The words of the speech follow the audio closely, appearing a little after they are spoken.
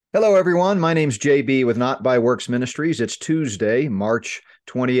Hello, everyone. My name's JB with Not by Works Ministries. It's Tuesday, March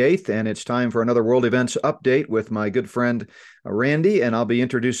 28th, and it's time for another World Events update with my good friend Randy, and I'll be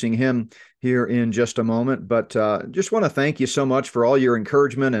introducing him here in just a moment. But just want to thank you so much for all your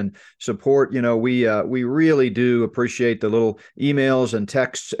encouragement and support. We really do appreciate the little emails and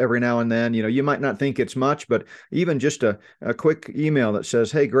texts every now and then. You might not think it's much, but even just a quick email that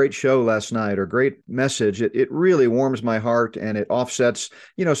says, "Hey, great show last night," or "Great message," it really warms my heart, and it offsets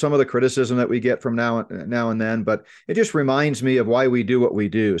some of the criticism that we get from now and then, but it just reminds me of why we do what we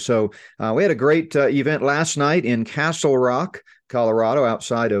do. So we had a great event last night in Castle Rock, Colorado,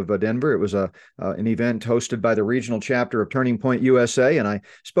 outside of Denver. It was an event hosted by the regional chapter of Turning Point USA, and I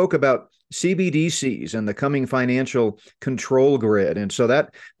spoke about CBDCs and the coming financial control grid. And so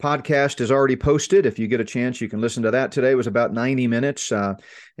that podcast is already posted. If you get a chance, you can listen to that today. It was about 90 minutes,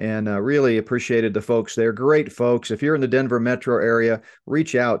 and really appreciated the folks there. Great folks. If you're in the Denver metro area,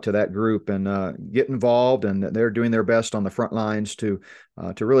 reach out to that group and get involved. And they're doing their best on the front lines to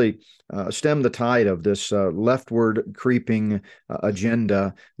really stem the tide of this leftward creeping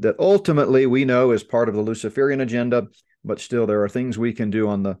agenda that ultimately we know is part of the Luciferian agenda. But still, there are things we can do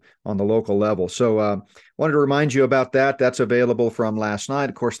on the local level. So wanted to remind you about that. That's available from last night.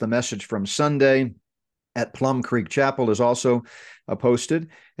 Of course, the message from Sunday at Plum Creek Chapel is also posted.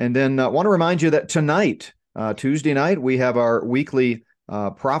 And then want to remind you that tonight, Tuesday night, we have our weekly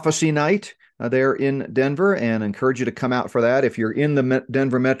prophecy night there in Denver, and encourage you to come out for that. If you're in the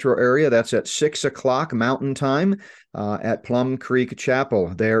Denver metro area, that's at 6 o'clock Mountain Time at Plum Creek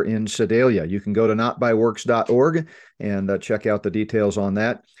Chapel there in Sedalia. You can go to notbyworks.org and check out the details on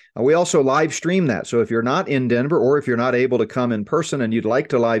that. We also live stream that. So if you're not in Denver, or if you're not able to come in person and you'd like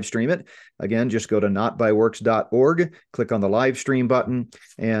to live stream it, again, just go to notbyworks.org, click on the live stream button,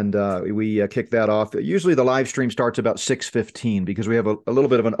 and we kick that off. Usually the live stream starts about 6:15 because we have a little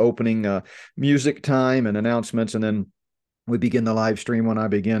bit of an opening music time and announcements, and then we begin the live stream when I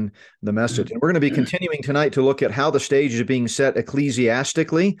begin the message. And we're going to be continuing tonight to look at how the stage is being set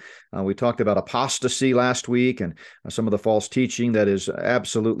ecclesiastically. We talked about apostasy last week and some of the false teaching that is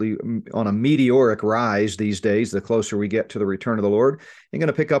absolutely on a meteoric rise these days, the closer we get to the return of the Lord. I'm going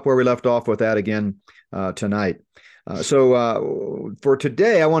to pick up where we left off with that again tonight. So for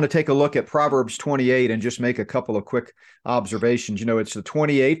today, I want to take a look at Proverbs 28 and just make a couple of quick observations. It's the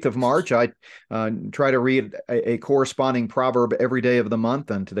 28th of March. I try to read a corresponding proverb every day of the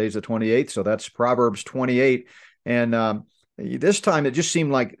month, and today's the 28th, so that's Proverbs 28. And this time it just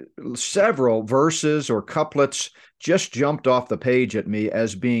seemed like several verses or couplets just jumped off the page at me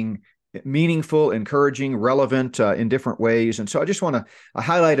as being meaningful, encouraging, relevant in different ways. And so I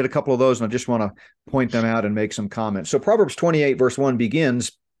highlighted a couple of those, and I just want to point them out and make some comments. So Proverbs 28 verse 1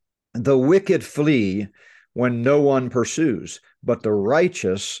 begins, "The wicked flee when no one pursues, but the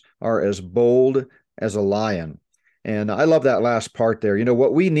righteous are as bold as a lion." And I love that last part there.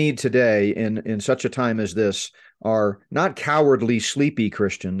 What we need today in such a time as this are not cowardly, sleepy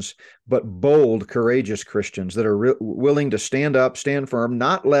Christians, but bold, courageous Christians that are willing to stand up, stand firm,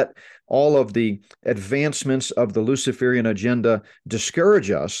 not let all of the advancements of the Luciferian agenda discourage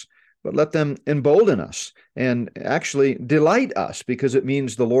us, but let them embolden us and actually delight us, because it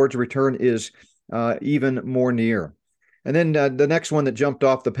means the Lord's return is even more near. And then the next one that jumped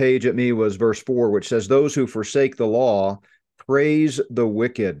off the page at me was verse 4, which says, "Those who forsake the law praise the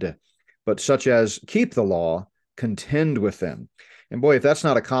wicked, but such as keep the law contend with them." And boy, if that's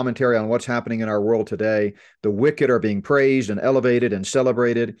not a commentary on what's happening in our world today, the wicked are being praised and elevated and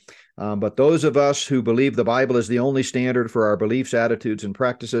celebrated. But those of us who believe the Bible is the only standard for our beliefs, attitudes, and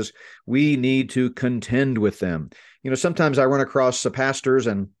practices, we need to contend with them. Sometimes I run across pastors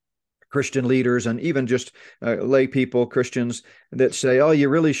and Christian leaders and even just lay people, Christians, that say, "Oh, you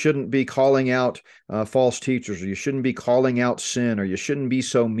really shouldn't be calling out false teachers, or you shouldn't be calling out sin, or you shouldn't be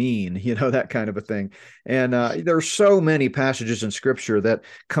so mean," that kind of a thing. And there are so many passages in Scripture that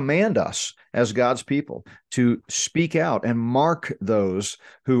command us as God's people to speak out and mark those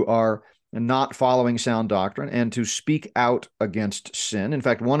who are not following sound doctrine, and to speak out against sin. In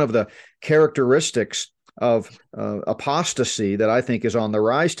fact, one of the characteristics of apostasy that I think is on the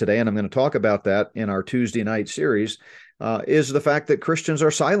rise today, and I'm going to talk about that in our Tuesday night series, is the fact that Christians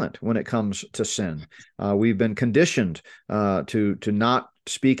are silent when it comes to sin. We've been conditioned to not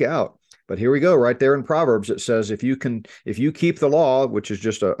speak out. But here we go, right there in Proverbs, it says, if you keep the law, which is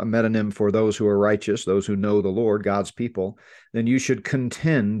just a metonym for those who are righteous, those who know the Lord, God's people, then you should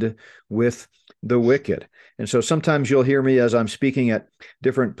contend with the wicked. And so sometimes you'll hear me as I'm speaking at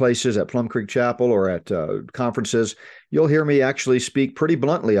different places at Plum Creek Chapel or at conferences, you'll hear me actually speak pretty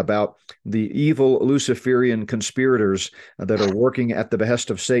bluntly about the evil Luciferian conspirators that are working at the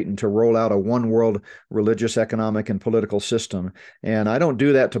behest of Satan to roll out a one world religious, economic, and political system. And I don't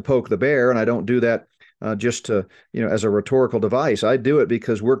do that to poke the bear, and I don't do that just to, as a rhetorical device. I do it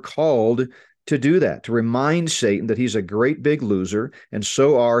because we're called to do that, to remind Satan that he's a great big loser, and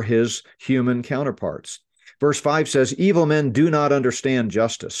so are his human counterparts. Verse 5 says, evil men do not understand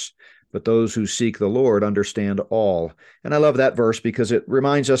justice, but those who seek the Lord understand all. And I love that verse because it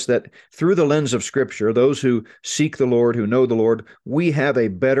reminds us that through the lens of Scripture, those who seek the Lord, who know the Lord, we have a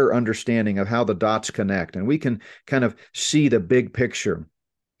better understanding of how the dots connect, and we can kind of see the big picture.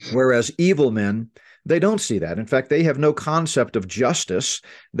 Whereas evil men, they don't see that. In fact, they have no concept of justice.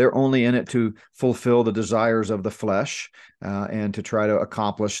 They're only in it to fulfill the desires of the flesh and to try to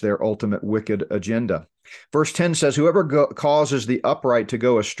accomplish their ultimate wicked agenda. Verse 10 says, whoever causes the upright to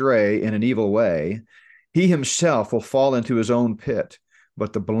go astray in an evil way, he himself will fall into his own pit,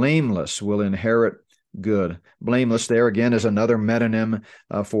 but the blameless will inherit good. Blameless there again is another metonym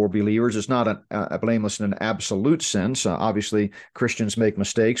for believers. It's not a blameless in an absolute sense. Obviously, Christians make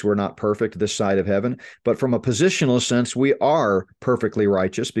mistakes. We're not perfect this side of heaven. But from a positional sense, we are perfectly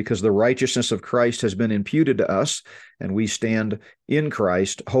righteous because the righteousness of Christ has been imputed to us, and we stand in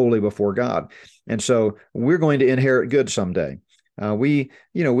Christ holy before God. And so we're going to inherit good someday. We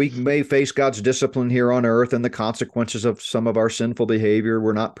may face God's discipline here on earth and the consequences of some of our sinful behavior.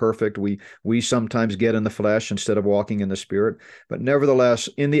 We're not perfect. We sometimes get in the flesh instead of walking in the Spirit. But nevertheless,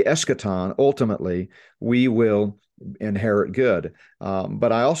 in the eschaton, ultimately, we will inherit good.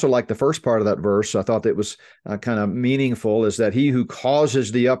 But I also like the first part of that verse. I thought that was kind of meaningful, is that he who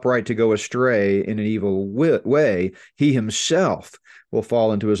causes the upright to go astray in an evil way, he himself will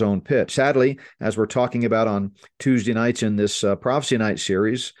fall into his own pit. Sadly, as we're talking about on Tuesday nights in this Prophecy Night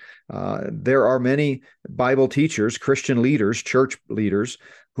series, there are many Bible teachers, Christian leaders, church leaders,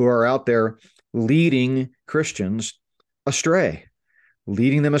 who are out there leading Christians astray,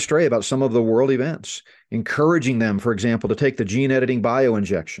 leading them astray about some of the world events, encouraging them, for example, to take the gene editing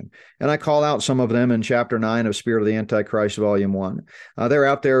bioinjection. And I call out some of them in chapter 9 of Spirit of the Antichrist, volume 1. They're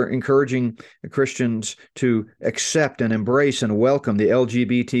out there encouraging Christians to accept and embrace and welcome the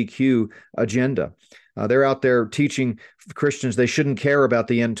LGBTQ agenda. They're out there teaching Christians they shouldn't care about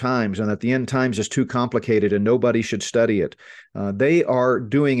the end times and that the end times is too complicated and nobody should study it. They are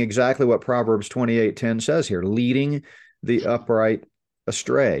doing exactly what Proverbs 28:10 says here, leading the upright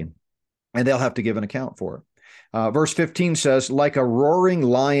astray, and they'll have to give an account for it. Verse 15 says, like a roaring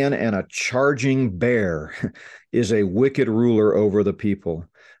lion and a charging bear is a wicked ruler over the people,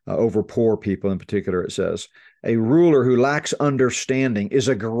 over poor people in particular, it says. A ruler who lacks understanding is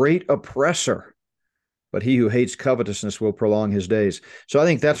a great oppressor, but he who hates covetousness will prolong his days. So I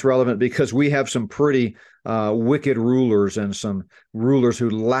think that's relevant because we have some pretty wicked rulers and some rulers who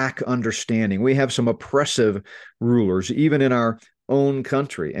lack understanding. We have some oppressive rulers, even in our own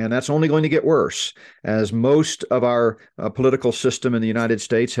country. And that's only going to get worse, as most of our political system in the United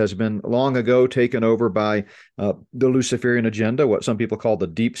States has been long ago taken over by the Luciferian agenda, what some people call the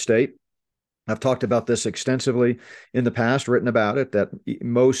deep state. I've talked about this extensively in the past, written about it, that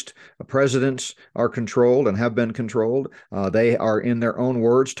most presidents are controlled and have been controlled. They are, in their own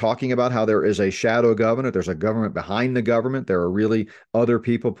words, talking about how there is a shadow government. There's a government behind the government. There are really other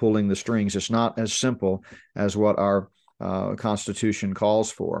people pulling the strings. It's not as simple as what our Constitution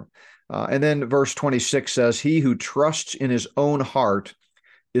calls for. And then verse 26 says, he who trusts in his own heart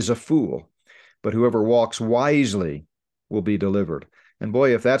is a fool, but whoever walks wisely will be delivered. And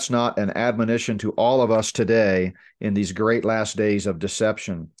boy, if that's not an admonition to all of us today in these great last days of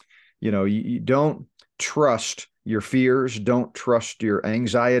deception, you don't trust your fears, don't trust your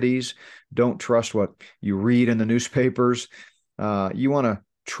anxieties, don't trust what you read in the newspapers. You want to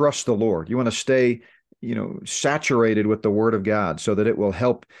trust the Lord. You want to stay saturated with the Word of God so that it will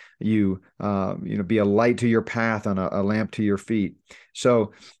help you, be a light to your path and a lamp to your feet.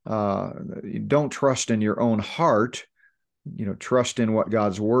 So don't trust in your own heart, trust in what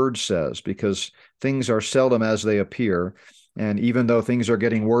God's Word says, because things are seldom as they appear. And even though things are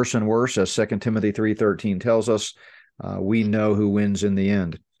getting worse and worse, as 2 Timothy 3:13 tells us, we know who wins in the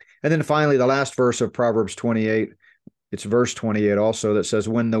end. And then finally, the last verse of Proverbs 28, it's verse 28 also, that says,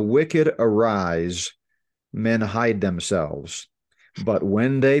 when the wicked arise, men hide themselves, but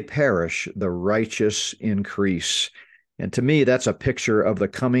when they perish, the righteous increase. And to me, that's a picture of the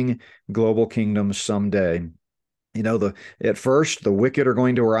coming global kingdom someday. At first, the wicked are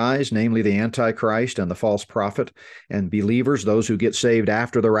going to rise, namely the Antichrist and the false prophet, and believers, those who get saved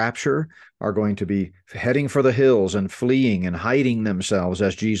after the rapture, are going to be heading for the hills and fleeing and hiding themselves,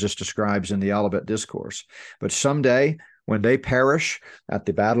 as Jesus describes in the Olivet Discourse. But someday, when they perish at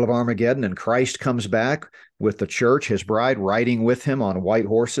the Battle of Armageddon and Christ comes back with the church, his bride, riding with him on white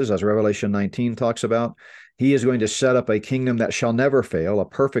horses, as Revelation 19 talks about, he is going to set up a kingdom that shall never fail, a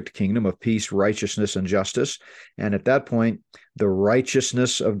perfect kingdom of peace, righteousness, and justice. And at that point, the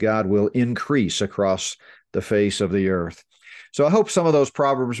righteousness of God will increase across the face of the earth. So I hope some of those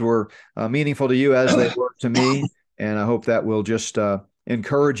proverbs were meaningful to you as they were to me. And I hope that will just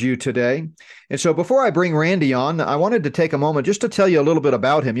encourage you today. And so before I bring Randy on, I wanted to take a moment just to tell you a little bit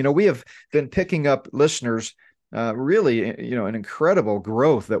about him. We have been picking up listeners, really, an incredible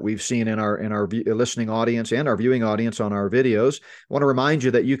growth that we've seen in our listening audience and our viewing audience on our videos. I want to remind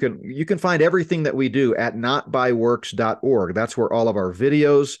you that you can find everything that we do at notbyworks.org. That's where all of our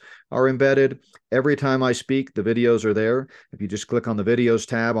videos are embedded. Every time I speak, the videos are there. If you just click on the videos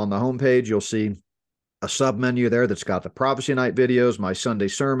tab on the homepage, you'll see a sub-menu there that's got the Prophecy Night videos, my Sunday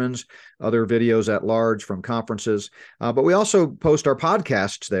sermons, other videos at large from conferences. But we also post our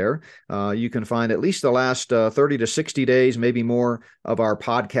podcasts there. You can find at least the last 30 to 60 days, maybe more, of our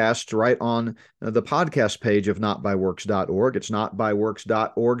podcasts right on the podcast page of notbyworks.org. It's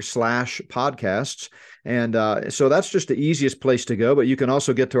notbyworks.org/podcasts. And so that's just the easiest place to go. But you can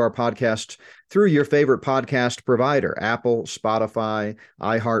also get to our podcasts through your favorite podcast provider: Apple, Spotify,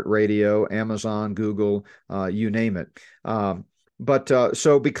 iHeartRadio, Amazon, Google, you name it.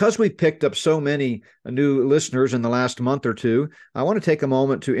 So because we picked up so many new listeners in the last month or two, I want to take a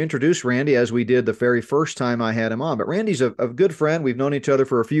moment to introduce Randy, as we did the very first time I had him on. But Randy's a good friend. We've known each other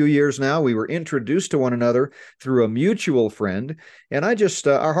for a few years now. We were introduced to one another through a mutual friend. And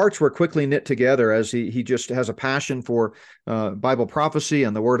our hearts were quickly knit together, as he just has a passion for Bible prophecy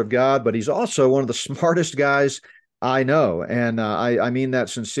and the Word of God. But he's also one of the smartest guys I know. And I mean that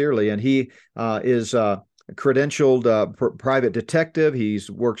sincerely. And he is credentialed private detective. He's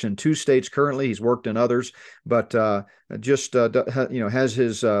works in 2 states currently. He's worked in others, but has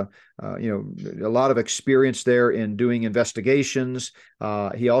his a lot of experience there in doing investigations.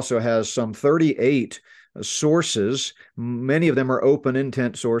 He also has some 38 sources. Many of them are open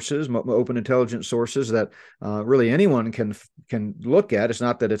intelligence sources that really anyone can look at. It's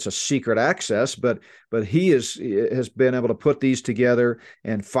not that it's a secret access, but he has been able to put these together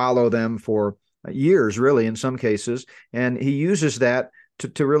and follow them for years, really, in some cases. And he uses that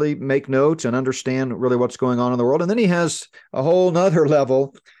to really make notes and understand really what's going on in the world. And then he has a whole nother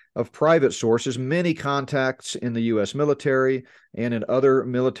level of private sources, many contacts in the U.S. military and in other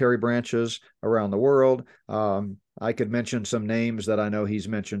military branches around the world. I could mention some names that I know he's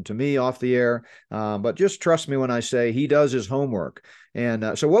mentioned to me off the air, but just trust me when I say he does his homework.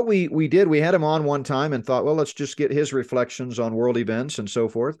 And so what we did, we had him on one time and thought, well, let's just get his reflections on world events and so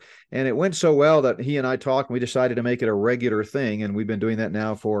forth. And it went so well that he and I talked, and we decided to make it a regular thing. And we've been doing that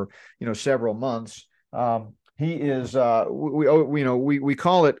now for, several months. He is, we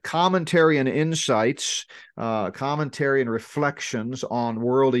call it commentary and insights, commentary and reflections on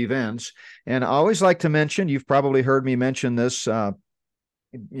world events. And I always like to mention, you've probably heard me mention this, in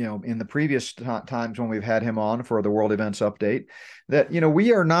the previous times when we've had him on for the World Events Update, that,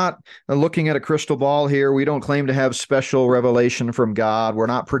 we are not looking at a crystal ball here. We don't claim to have special revelation from God. We're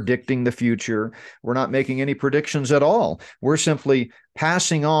not predicting the future. We're not making any predictions at all. We're simply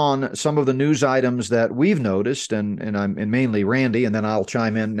passing on some of the news items that we've noticed, and mainly Randy, and then I'll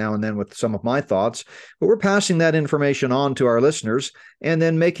chime in now and then with some of my thoughts. But we're passing that information on to our listeners and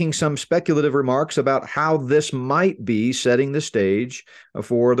then making some speculative remarks about how this might be setting the stage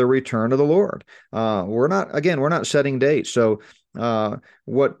for the return of the Lord. We're not setting dates. So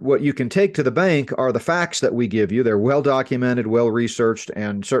what you can take to the bank are the facts that we give you. They're well documented, well researched,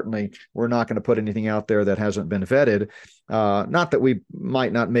 and certainly we're not going to put anything out there that hasn't been vetted. Not that we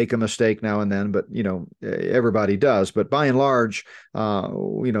might not make a mistake now and then, but everybody does. But by and large,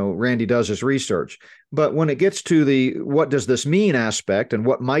 Randy does his research. But when it gets to the what does this mean aspect, and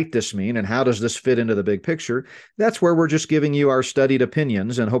what might this mean, and how does this fit into the big picture, that's where we're just giving you our studied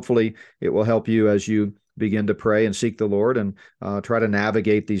opinions, and hopefully it will help you as you begin to pray and seek the Lord and try to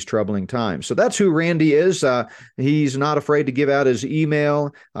navigate these troubling times. So that's who Randy is. He's not afraid to give out his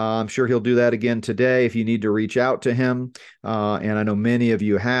email. I'm sure he'll do that again today if you need to reach out to him. And I know many of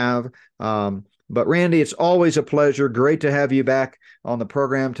you have. But Randy, it's always a pleasure. Great to have you back on the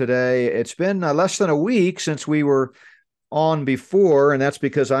program today. It's been less than a week since we were on before, and that's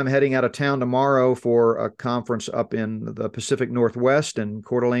because I'm heading out of town tomorrow for a conference up in the Pacific Northwest in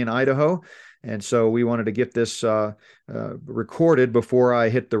Coeur d'Alene, Idaho. And so we wanted to get this recorded before I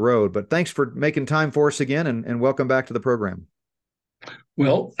hit the road. But thanks for making time for us again, and welcome back to the program.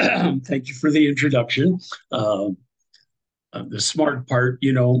 Well, thank you for the introduction. The smart part,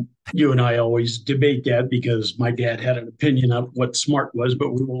 you and I always debate that because my dad had an opinion of what smart was,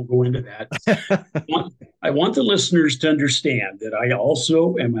 but we won't go into that. I want the listeners to understand that I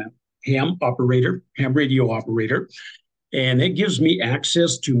also am a ham radio operator, and it gives me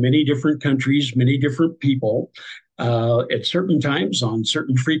access to many different countries, many different people. At certain times, on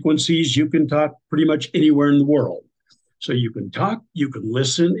certain frequencies, you can talk pretty much anywhere in the world. So you can talk, you can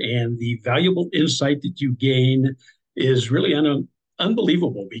listen, and the valuable insight that you gain is really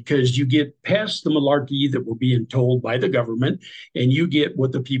unbelievable because you get past the malarkey that we're being told by the government, and you get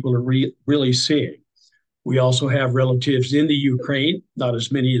what the people are really seeing. We also have relatives in the Ukraine, not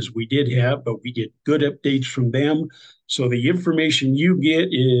as many as we did have, but we get good updates from them. So the information you get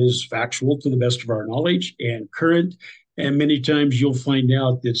is factual to the best of our knowledge and current. And many times you'll find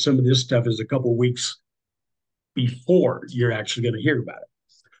out that some of this stuff is a couple of weeks before you're actually going to hear about it.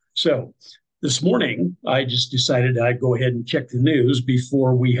 So this morning, I just decided I'd go ahead and check the news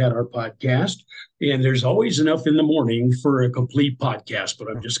before we had our podcast. And there's always enough in the morning for a complete podcast, but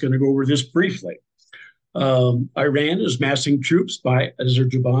I'm just going to go over this briefly. Iran is massing troops by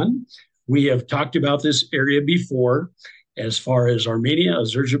Azerbaijan. We have talked about this area before, as far as Armenia,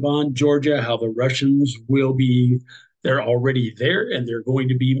 Azerbaijan, Georgia, how the Russians will be, they're already there and they're going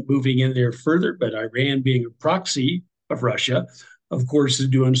to be moving in there further. But Iran, being a proxy of Russia, of course, is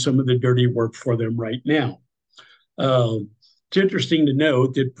doing some of the dirty work for them right now. It's interesting to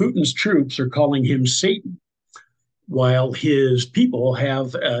note that Putin's troops are calling him Satan, while his people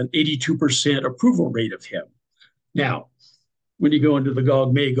have an 82% approval rate of him. Now, when you go into the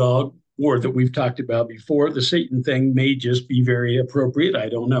Gog-Magog war that we've talked about before, the Satan thing may just be very appropriate. I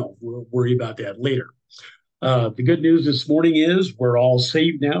don't know. We'll worry about that later. The good news this morning is we're all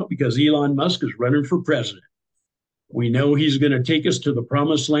saved now because Elon Musk is running for president. We know he's going to take us to the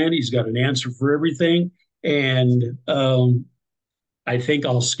promised land. He's got an answer for everything. And I think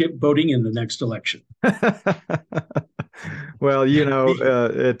I'll skip voting in the next election. Well,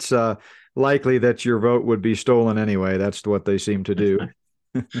 it's likely that your vote would be stolen anyway. That's what they seem to do.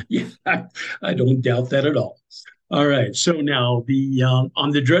 Yeah, I don't doubt that at all. All right. So now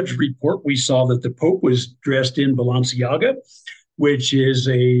on the Drudge Report, we saw that the Pope was dressed in Balenciaga, which is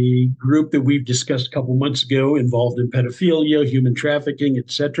a group that we've discussed a couple months ago involved in pedophilia, human trafficking,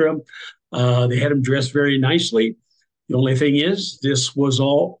 etc. They had him dressed very nicely. The only thing is, this was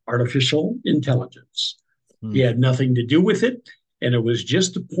all artificial intelligence. He had nothing to do with it, and it was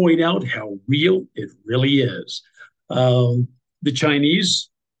just to point out how real it really is. The Chinese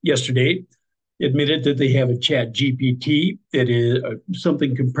yesterday admitted that they have a chat GPT that is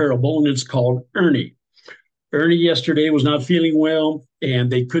something comparable, and it's called Ernie. Ernie yesterday was not feeling well,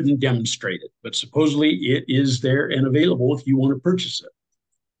 and they couldn't demonstrate it, but supposedly it is there and available if you want to purchase it.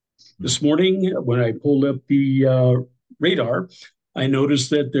 This morning, when I pulled up the radar, I noticed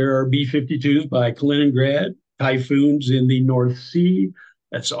that there are B-52s by Kaliningrad, typhoons in the North Sea.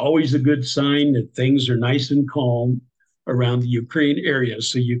 That's always a good sign that things are nice and calm around the Ukraine area,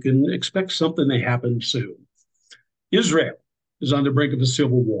 so you can expect something to happen soon. Israel is on the brink of a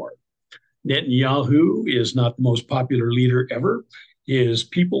civil war. Netanyahu is not the most popular leader ever. His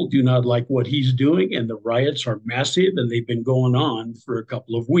people do not like what he's doing, and the riots are massive, and they've been going on for a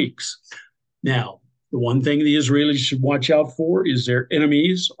couple of weeks. Now, the one thing the Israelis should watch out for is their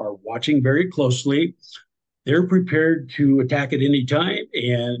enemies are watching very closely. They're prepared to attack at any time,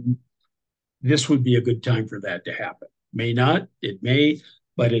 and this would be a good time for that to happen. May not, it may,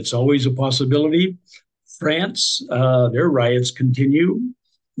 but it's always a possibility. France, their riots continue.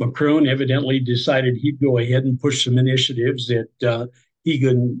 Macron evidently decided he'd go ahead and push some initiatives that he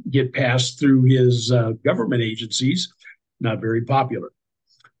can get passed through his government agencies. Not very popular.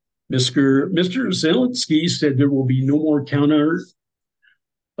 Mr. Zelensky said there will be no more counter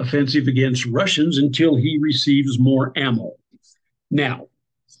offensive against Russians until he receives more ammo. Now,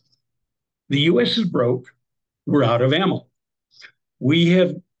 the U.S. is broke. We're out of ammo. We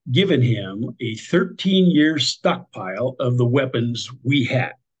have given him a 13-year stockpile of the weapons we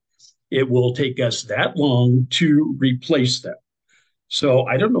had. It will take us that long to replace them. So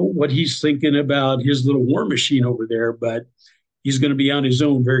I don't know what he's thinking about his little war machine over there, but he's going to be on his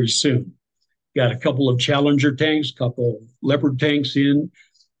own very soon. Got a couple of Challenger tanks, a couple of Leopard tanks in.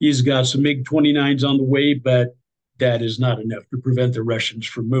 He's got some MiG-29s on the way, but that is not enough to prevent the Russians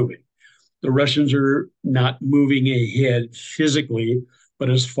from moving. The Russians are not moving ahead physically, but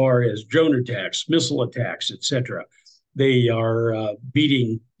as far as drone attacks, missile attacks, etc., they are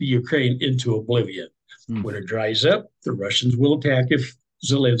beating the Ukraine into oblivion. When it dries up, the Russians will attack if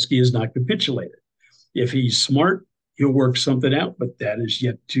Zelensky is not capitulated. If he's smart, he'll work something out, but that is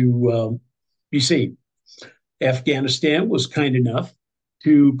yet to be seen. Afghanistan was kind enough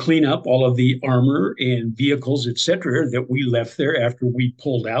to clean up all of the armor and vehicles, etc., that we left there after we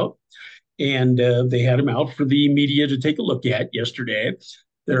pulled out. And they had them out for the media to take a look at yesterday.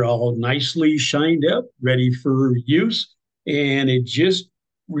 They're all nicely shined up, ready for use. And it just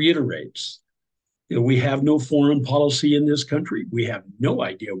reiterates, we have no foreign policy in this country. We have no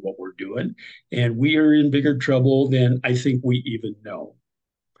idea what we're doing. And we are in bigger trouble than I think we even know.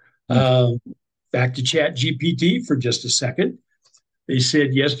 Back to ChatGPT for just a second. They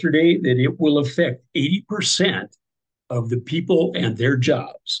said yesterday that it will affect 80% of the people and their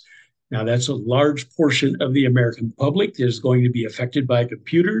jobs. Now, that's a large portion of the American public that is going to be affected by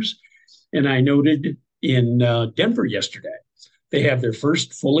computers. And I noted in Denver yesterday, they have their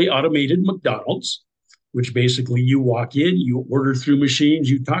first fully automated McDonald's, which basically you walk in, you order through machines,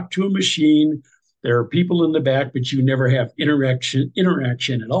 you talk to a machine. There are people in the back, but you never have interaction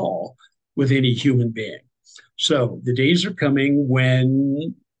at all with any human being. So the days are coming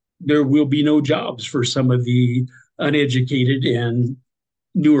when there will be no jobs for some of the uneducated and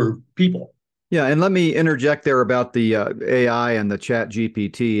newer people. Yeah, and let me interject there about the AI and the Chat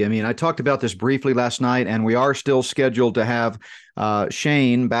GPT. I mean, I talked about this briefly last night, and we are still scheduled to have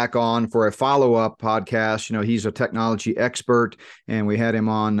Shane back on for a follow-up podcast. You know, he's a technology expert, and we had him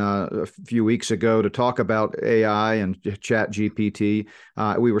on a few weeks ago to talk about AI and Chat GPT.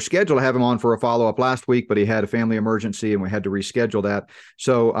 We were scheduled to have him on for a follow-up last week, but he had a family emergency, and we had to reschedule that.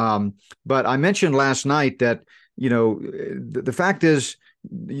 So, but I mentioned last night that, you know, the fact is,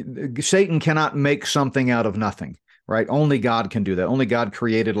 Satan cannot make something out of nothing, right? Only God can do that. Only God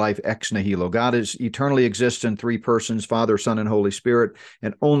created life ex nihilo. God is eternally exists in three persons, Father, Son, and Holy Spirit,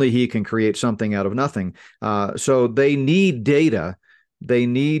 and only he can create something out of nothing. So they need data. They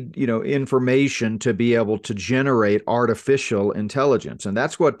need, you know, information to be able to generate artificial intelligence. And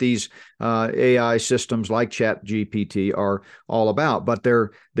that's what these AI systems like ChatGPT are all about. But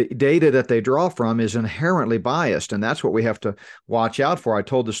the data that they draw from is inherently biased. And that's what we have to watch out for. I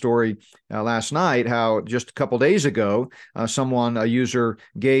told the story last night how just a couple days ago, a user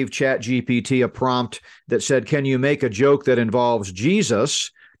gave ChatGPT a prompt that said, "Can you make a joke that involves Jesus?"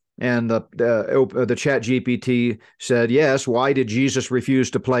 And the Chat GPT said, yes. Why did Jesus refuse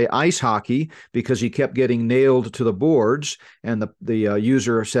to play ice hockey? Because he kept getting nailed to the boards. And the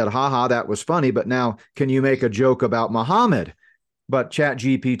user said, haha, that was funny. But now, can you make a joke about Muhammad? But Chat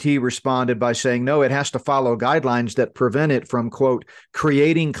GPT responded by saying, no, it has to follow guidelines that prevent it from, quote,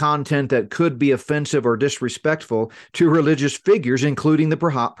 creating content that could be offensive or disrespectful to religious figures, including the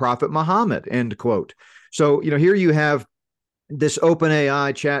Prophet Muhammad, end quote. So, you know, here you have this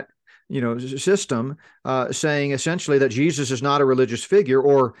OpenAI chat, you know, system saying essentially that Jesus is not a religious figure,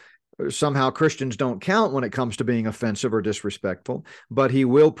 or somehow Christians don't count when it comes to being offensive or disrespectful, but he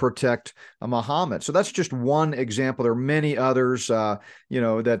will protect Muhammad. So that's just one example. There are many others, you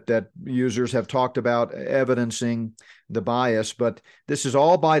know, that users have talked about evidencing the bias, but this is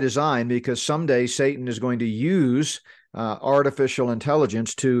all by design because someday Satan is going to use artificial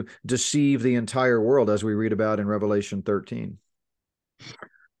intelligence to deceive the entire world, as we read about in Revelation 13.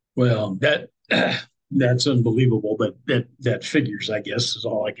 Well, that's unbelievable, but that figures, I guess, is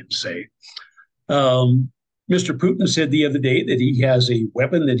all I can say. Mr. Putin said the other day that he has a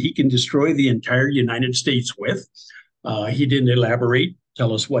weapon that he can destroy the entire United States with. He didn't elaborate,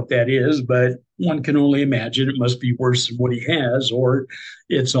 tell us what that is, but one can only imagine it must be worse than what he has, or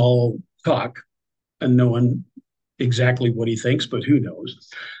it's all talk and no one exactly what he thinks, but who knows.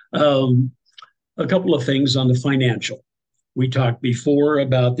 A couple of things on the financial. We talked before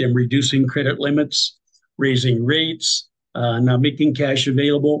about them reducing credit limits, raising rates, not making cash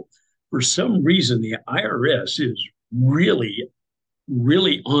available. For some reason, the IRS is really,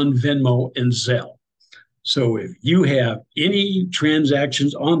 really on Venmo and Zelle. So if you have any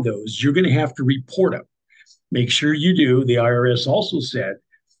transactions on those, you're going to have to report them. Make sure you do. The IRS also said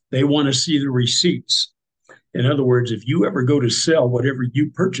they want to see the receipts. In other words, if you ever go to sell whatever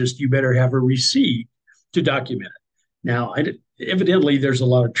you purchased, you better have a receipt to document it. Now, evidently, there's a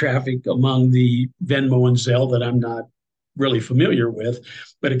lot of traffic among the Venmo and Zelle that I'm not really familiar with,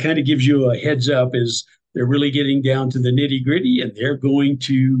 but it kind of gives you a heads up as they're really getting down to the nitty gritty, and they're going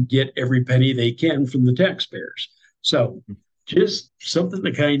to get every penny they can from the taxpayers. So just something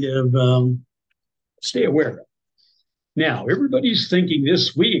to kind of stay aware of. Now, everybody's thinking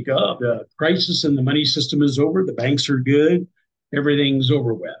this week, oh, the crisis in the money system is over. The banks are good. Everything's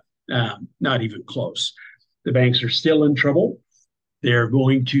over with. Not even close. The banks are still in trouble. They're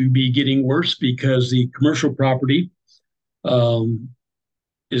going to be getting worse because the commercial property um,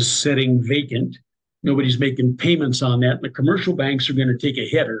 is sitting vacant. Nobody's making payments on that. The commercial banks are going to take a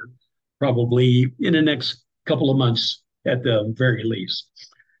header probably in the next couple of months at the very least.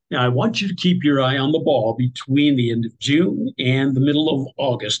 Now, I want you to keep your eye on the ball between the end of June and the middle of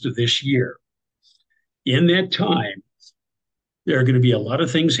August of this year. In that time, there are going to be a lot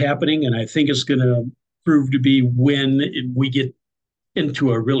of things happening, and I think it's going to prove to be when we get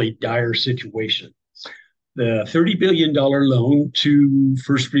into a really dire situation. The $30 billion loan to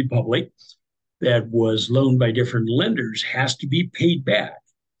First Republic that was loaned by different lenders has to be paid back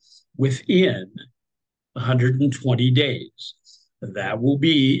within 120 days. That will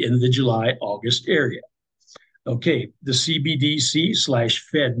be in the July, August area. Okay, the CBDC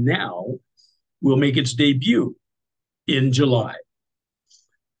 / Fed now will make its debut in July.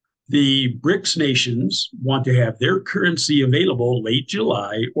 The BRICS nations want to have their currency available late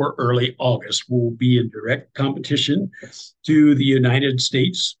July or early August. Will be in direct competition to the United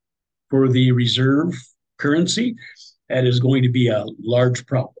States for the reserve currency. That is going to be a large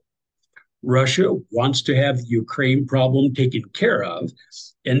problem. Russia wants to have the Ukraine problem taken care of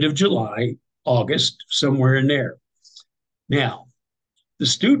end of July, August, somewhere in there. Now, the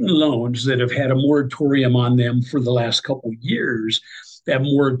student loans that have had a moratorium on them for the last couple of years, that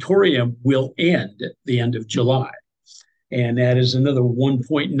moratorium will end at the end of July. And that is another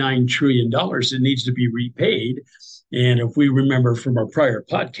 $1.9 trillion that needs to be repaid. And if we remember from our prior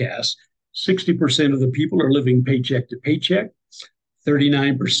podcast, 60% of the people are living paycheck to paycheck.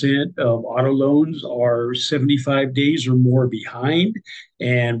 39% of auto loans are 75 days or more behind.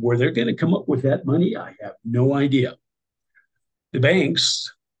 And where they're going to come up with that money, I have no idea. The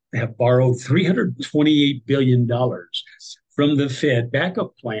banks have borrowed $328 billion from the Fed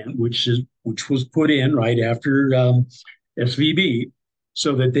backup plan, which was put in right after SVB,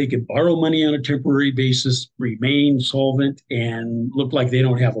 so that they could borrow money on a temporary basis, remain solvent, and look like they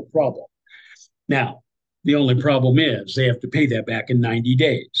don't have a problem. Now, the only problem is they have to pay that back in 90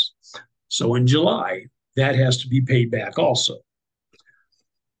 days. So in July, that has to be paid back also.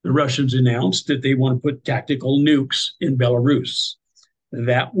 The Russians announced that they want to put tactical nukes in Belarus.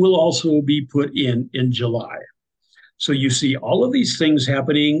 That will also be put in July. So you see all of these things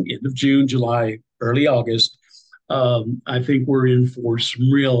happening end of June, July, early August. I think we're in for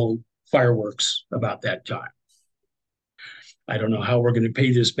some real fireworks about that time. I don't know how we're going to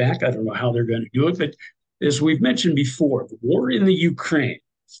pay this back. I don't know how they're going to do it. But as we've mentioned before, the war in the Ukraine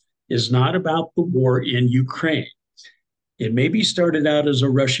is not about the war in Ukraine. It maybe started out as a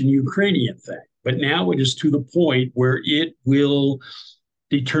Russian-Ukrainian thing, but now it is to the point where it will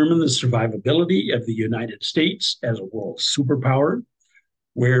determine the survivability of the United States as a world superpower,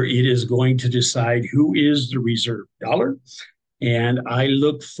 where it is going to decide who is the reserve dollar. And I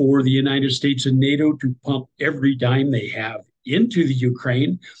look for the United States and NATO to pump every dime they have into the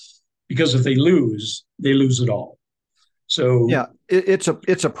Ukraine, because if they lose it all. So yeah, it's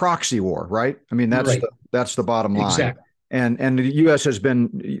a proxy war, right? I mean, that's right. That's the bottom line. Exactly. And the U.S. has been,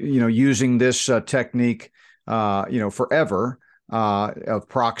 using this technique, forever, of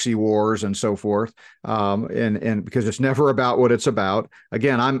proxy wars and so forth, and because it's never about what it's about.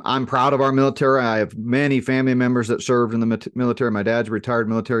 Again, I'm proud of our military. I have many family members that served in the military. My dad's retired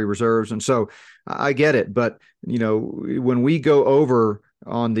military reserves, and so I get it. But when we go over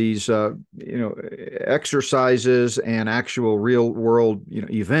on these exercises and actual real world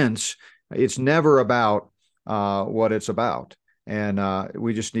events, it's never about what it's about. And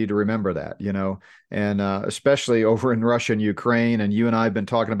we just need to remember that, and especially over in Russia and Ukraine. And you and I have been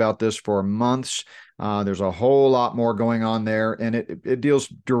talking about this for months. There's a whole lot more going on there. And it deals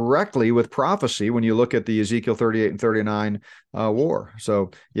directly with prophecy when you look at the Ezekiel 38 and 39 war.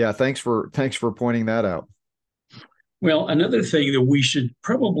 So, yeah, thanks for pointing that out. Well, another thing that we should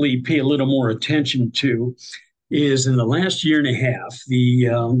probably pay a little more attention to is in the last year and a half,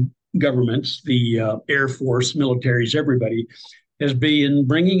 the governments, the Air Force, militaries, everybody has been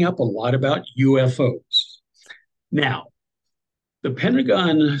bringing up a lot about UFOs. Now, the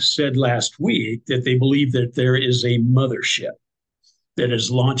Pentagon said last week that they believe that there is a mothership that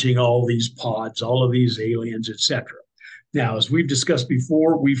is launching all these pods, all of these aliens, etc. Now, as we've discussed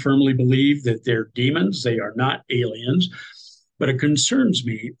before, we firmly believe that they're demons. They are not aliens. But it concerns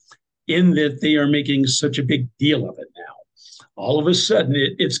me in that they are making such a big deal of it now. All of a sudden,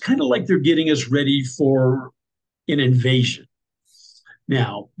 it's kind of like they're getting us ready for an invasion.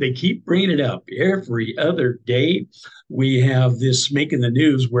 Now, they keep bringing it up every other day. We have this making the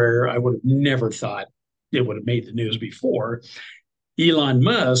news where I would have never thought it would have made the news before, Elon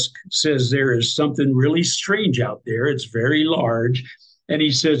Musk says there is something really strange out there. It's very large, and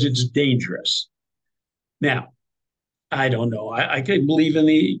he says it's dangerous. Now, I don't know. I can believe in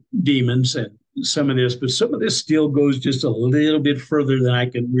the demons and some of this, but some of this still goes just a little bit further than I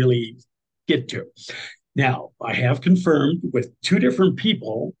can really get to. Now, I have confirmed with two different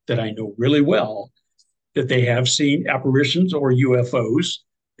people that I know really well that they have seen apparitions or UFOs.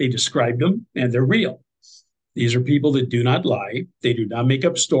 They described them and they're real. These are people that do not lie, they do not make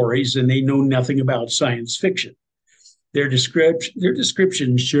up stories, and they know nothing about science fiction. Their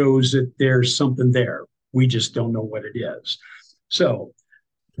description shows that there's something there. We just don't know what it is. So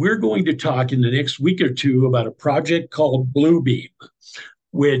we're going to talk in the next week or two about a project called Bluebeam,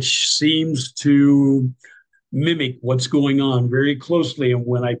 which seems to mimic what's going on very closely. And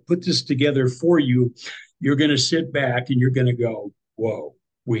when I put this together for you, you're going to sit back and you're going to go, whoa,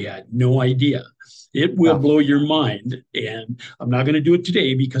 we had no idea. It will blow your mind. And I'm not going to do it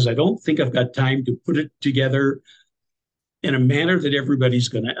today because I don't think I've got time to put it together in a manner that everybody's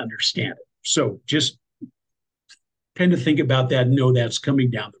going to understand it. So just kind of think about that and know that's coming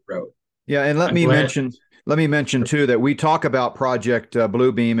down the road. Yeah, and let me mention too that we talk about Project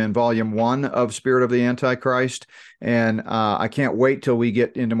Bluebeam in Volume 1 of Spirit of the Antichrist, and I can't wait till we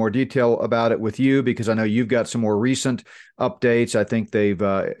get into more detail about it with you because I know you've got some more recent updates. I think they've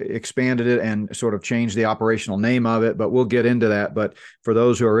expanded it and sort of changed the operational name of it, but we'll get into that. But for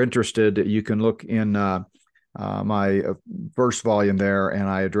those who are interested, you can look in my first volume there, and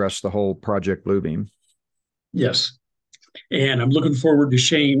I address the whole Project Bluebeam. Yes. And I'm looking forward to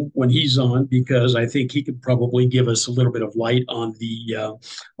Shane when he's on because I think he could probably give us a little bit of light on the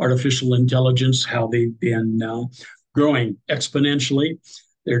artificial intelligence, how they've been growing exponentially.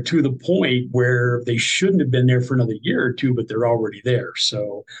 They're to the point where they shouldn't have been there for another year or two, but they're already there.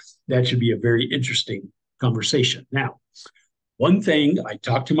 So that should be a very interesting conversation. Now, one thing I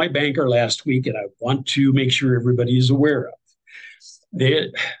talked to my banker last week, and I want to make sure everybody is aware of.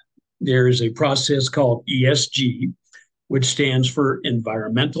 There is a process called ESG, which stands for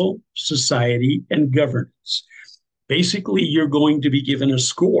Environmental, Society, and Governance. Basically, you're going to be given a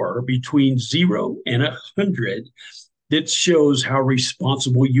score between 0 and 100 that shows how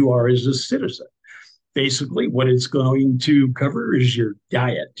responsible you are as a citizen. Basically, what it's going to cover is your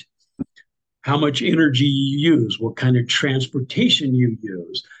diet, how much energy you use, what kind of transportation you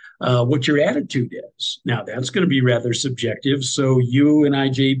use, what your attitude is. Now, that's going to be rather subjective. So you and I,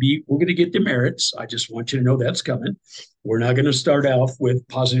 JB, we're going to get demerits. I just want you to know that's coming. We're not going to start off with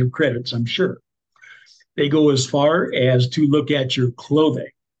positive credits, I'm sure. They go as far as to look at your clothing,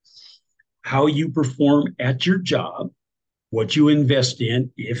 how you perform at your job, what you invest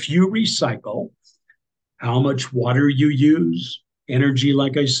in, if you recycle, how much water you use, energy,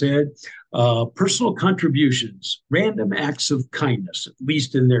 like I said, personal contributions, random acts of kindness, at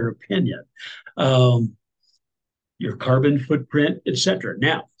least in their opinion, your carbon footprint, etc.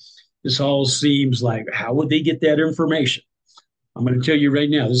 Now, this all seems like, how would they get that information? I'm going to tell you right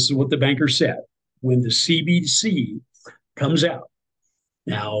now, this is what the banker said. When the CBDC comes out,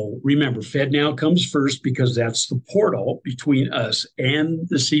 now remember, FedNow comes first because that's the portal between us and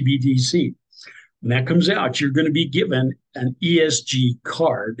the CBDC. When that comes out, you're going to be given an ESG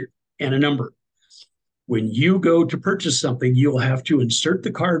card and a number. When you go to purchase something, you'll have to insert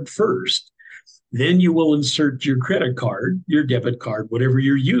the card first. Then you will insert your credit card, your debit card, whatever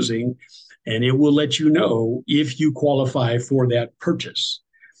you're using, and it will let you know if you qualify for that purchase.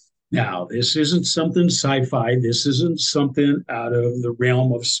 Now, this isn't something sci-fi. This isn't something out of the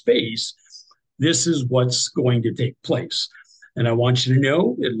realm of space. This is what's going to take place. And I want you to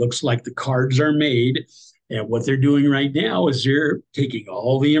know, it looks like the cards are made. And what they're doing right now is they're taking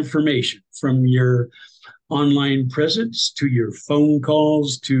all the information from your online presence to your phone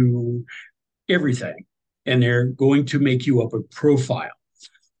calls to everything. And they're going to make you up a profile.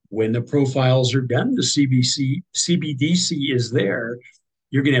 When the profiles are done, the CBDC is there.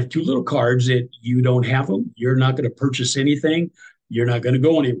 You're going to have two little cards that you don't have them. You're not going to purchase anything. You're not going to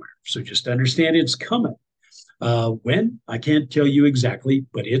go anywhere. So just understand it's coming. When? I can't tell you exactly,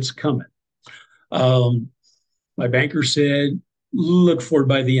 but it's coming. My banker said, look for it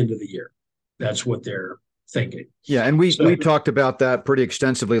by the end of the year. That's what they're thinking. Yeah, and we talked about that pretty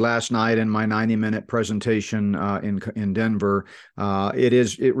extensively last night in my 90-minute presentation in Denver.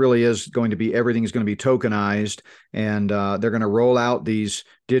 It really is going to be, everything's going to be tokenized, and they're going to roll out these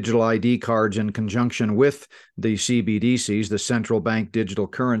digital ID cards in conjunction with the CBDCs, the central bank digital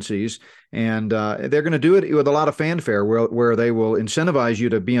currencies. And they're going to do it with a lot of fanfare where they will incentivize you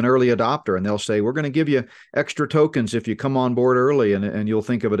to be an early adopter. And they'll say, we're going to give you extra tokens if you come on board early, and you'll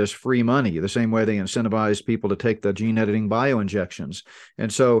think of it as free money, the same way they incentivize people to take take the gene editing bioinjections.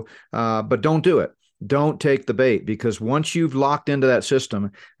 And so, but don't do it. Don't take the bait, because once you've locked into that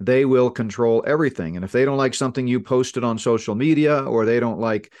system, they will control everything. And if they don't like something you posted on social media, or they don't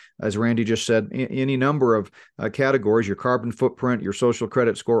like, as Randy just said, any number of categories, your carbon footprint, your social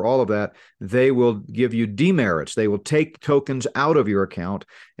credit score, all of that, they will give you demerits. They will take tokens out of your account.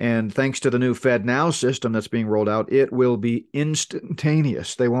 And thanks to the new FedNow system that's being rolled out, it will be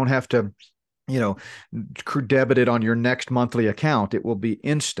instantaneous. They won't have to debited on your next monthly account. It will be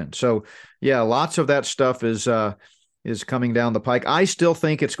instant. So yeah, lots of that stuff is coming down the pike. I still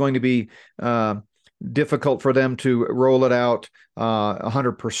think it's going to be difficult for them to roll it out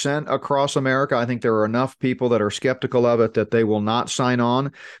 100% across America. I think there are enough people that are skeptical of it that they will not sign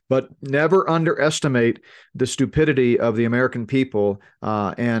on, but never underestimate the stupidity of the American people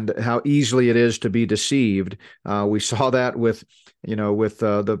and how easily it is to be deceived. We saw that with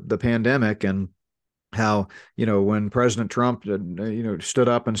the pandemic, and how, when President Trump, stood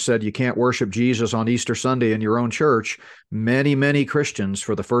up and said you can't worship Jesus on Easter Sunday in your own church, many, many Christians,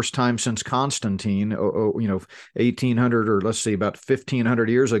 for the first time since Constantine, 1800, or let's see, about 1500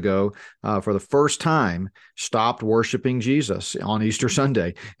 years ago, for the first time, stopped worshiping Jesus on Easter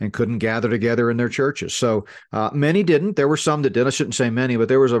Sunday and couldn't gather together in their churches. So many didn't. There were some that did. I shouldn't say many, but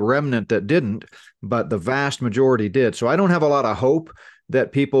there was a remnant that didn't, but the vast majority did. So I don't have a lot of hope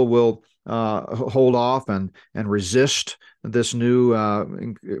that people will hold off and resist this new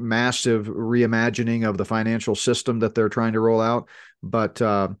massive reimagining of the financial system that they're trying to roll out. But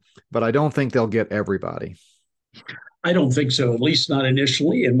I don't think they'll get everybody. I don't think so, at least not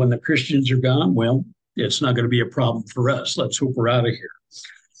initially. And when the Christians are gone, well, it's not going to be a problem for us. Let's hope we're out of here.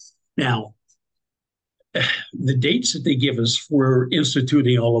 Now, the dates that they give us for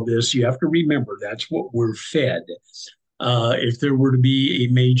instituting all of this, you have to remember that's what we're fed. If there were to be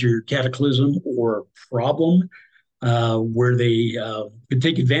a major cataclysm or problem where they could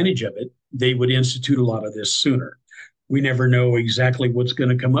take advantage of it, they would institute a lot of this sooner. We never know exactly what's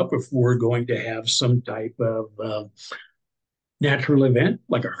going to come up if we're going to have some type of natural event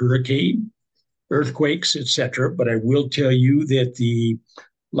like a hurricane, earthquakes, etc. But I will tell you that the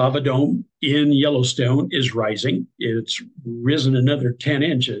lava dome in Yellowstone is rising. It's risen another 10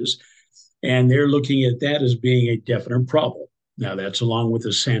 inches. And they're looking at that as being a definite problem. Now, that's along with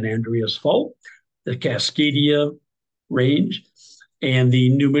the San Andreas Fault, the Cascadia Range, and the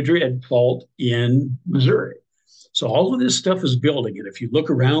New Madrid Fault in Missouri. So all of this stuff is building. And if you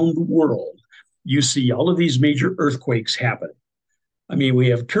look around the world, you see all of these major earthquakes happen. I mean, we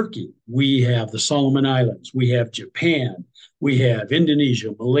have Turkey, we have the Solomon Islands, we have Japan, we have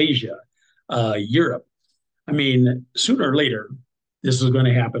Indonesia, Malaysia, Europe. I mean, sooner or later, this is going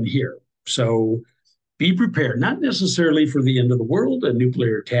to happen here. So be prepared, not necessarily for the end of the world, a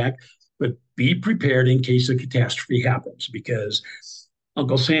nuclear attack, but be prepared in case a catastrophe happens, because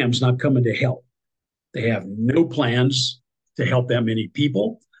Uncle Sam's not coming to help. They have no plans to help that many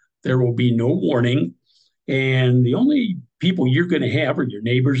people. There will be no warning. And the only people you're going to have are your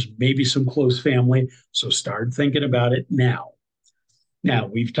neighbors, maybe some close family. So start thinking about it now. Now,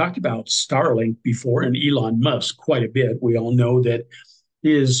 we've talked about Starlink before and Elon Musk quite a bit. We all know that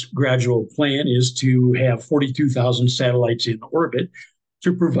his gradual plan is to have 42,000 satellites in orbit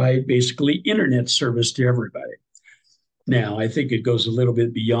to provide basically internet service to everybody. Now, I think it goes a little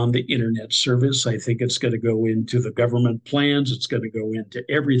bit beyond the internet service. I think it's going to go into the government plans. It's going to go into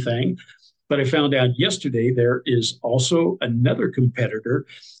everything. But I found out yesterday there is also another competitor.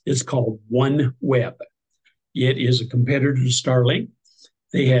 It's called OneWeb. It is a competitor to Starlink.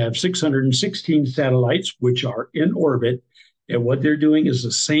 They have 616 satellites, which are in orbit. And what they're doing is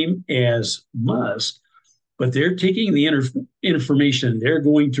the same as Musk, but they're taking the information, they're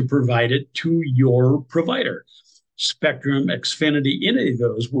going to provide it to your provider. Spectrum, Xfinity, any of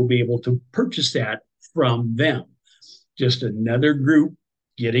those will be able to purchase that from them. Just another group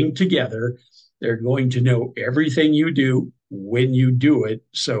getting together. They're going to know everything you do when you do it,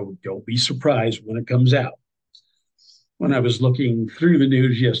 so don't be surprised when it comes out. When I was looking through the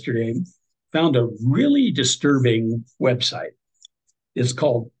news yesterday, found a really disturbing website. It's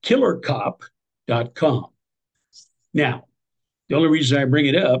called killercop.com. Now, the only reason I bring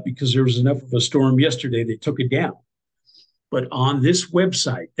it up because there was enough of a storm yesterday, they took it down. But on this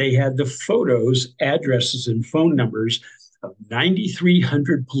website, they had the photos, addresses, and phone numbers of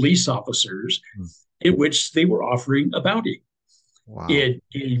 9,300 police officers in which they were offering a bounty. Wow. It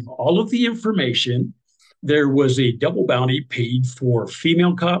gave all of the information. There was a double bounty paid for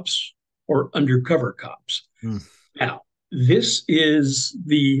female cops or undercover cops. Now, this is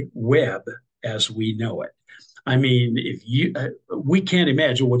the web as we know it. I mean, if you, we can't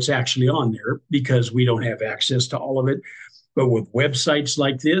imagine what's actually on there because we don't have access to all of it. But with websites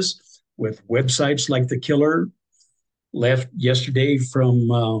like this, with websites like The Killer left yesterday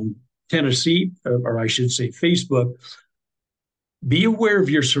from Tennessee, or I should say Facebook, be aware of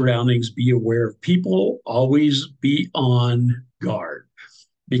your surroundings, be aware of people, always be on guard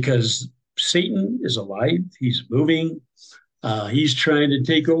because Satan is alive, he's moving, he's trying to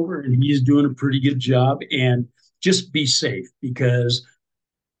take over, and he's doing a pretty good job. And just be safe because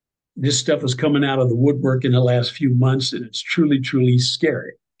this stuff is coming out of the woodwork in the last few months, and it's truly, truly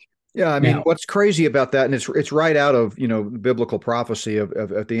scary. Yeah, I mean, Now, what's crazy about that, and it's right out of biblical prophecy of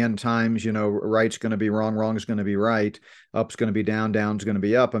at the end times, right's going to be wrong, wrong's going to be right, up's going to be down, down's going to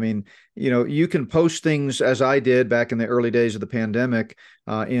be up. I mean, you can post things as I did back in the early days of the pandemic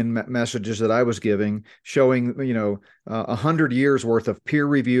in messages that I was giving, showing 100 years worth of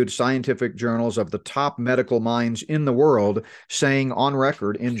peer-reviewed scientific journals of the top medical minds in the world saying on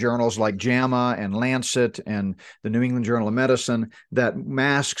record in journals like JAMA and Lancet and the New England Journal of Medicine that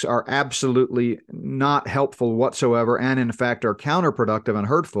masks are absolutely not helpful whatsoever, and in fact are counterproductive and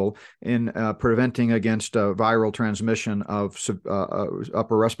hurtful in preventing against viral transmission of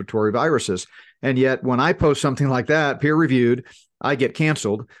upper respiratory viruses. And yet, when I post something like that, peer-reviewed, I get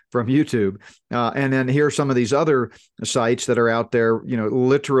canceled from YouTube. And then here are some of these other sites that are out there,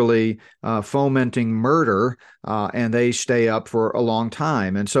 literally fomenting murder, and they stay up for a long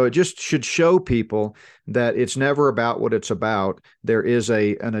time. And so it just should show people that it's never about what it's about. There is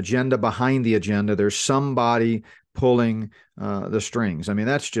an agenda behind the agenda. There's somebody pulling the strings. I mean,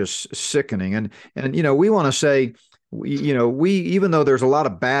 that's just sickening. And we want to say, we even though there's a lot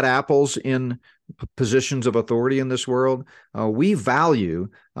of bad apples in positions of authority in this world, we value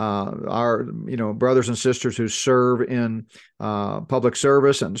our brothers and sisters who serve in public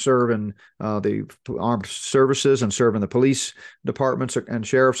service and serve in the armed services and serve in the police departments and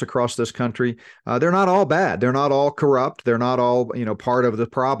sheriffs across this country. They're not all bad. They're not all corrupt. They're not all part of the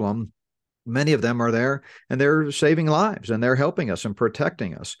problem. Many of them are there and they're saving lives and they're helping us and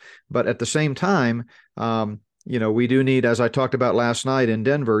protecting us. But at the same time, we do need, as I talked about last night in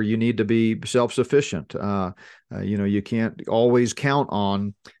Denver, you need to be self-sufficient. You can't always count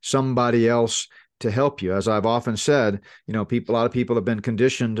on somebody else to help you. As I've often said, a lot of people have been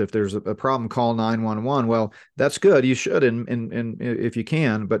conditioned, if there's a problem, call 911. Well, that's good. You should, in if you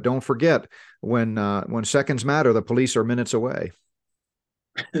can, but don't forget when seconds matter, the police are minutes away.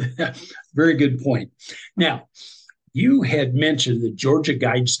 very good point. Now, you had mentioned the Georgia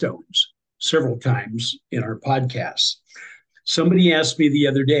Guidestones several times in our podcast. Somebody asked me the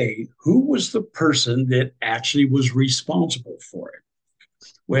other day, who was the person that actually was responsible for it?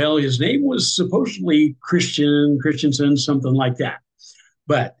 Well, his name was supposedly Christensen, something like that.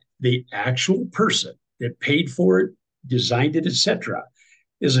 But the actual person that paid for it, designed it, etc.,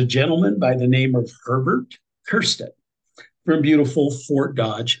 is a gentleman by the name of Herbert Kirsten from beautiful Fort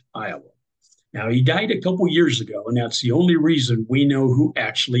Dodge, Iowa. Now, he died a couple years ago, and that's the only reason we know who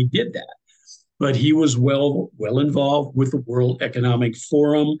actually did that. But he was well involved with the World Economic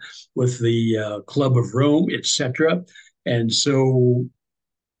Forum, with the Club of Rome, etc. And so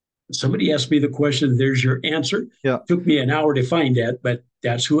somebody asked me the question, there's your answer. Yeah. It took me an hour to find that, but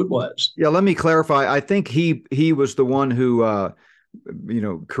that's who it was. Yeah, let me clarify. I think he was the one who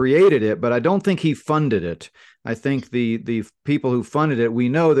created it, but I don't think he funded it. I think the people who funded it, we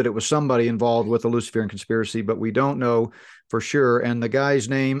know that it was somebody involved with the Luciferian conspiracy, but we don't know for sure. And the guy's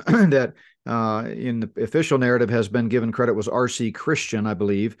name that in the official narrative has been given credit was R.C. Christian, I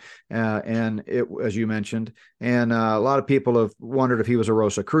believe, and it, as you mentioned, and a lot of people have wondered if he was a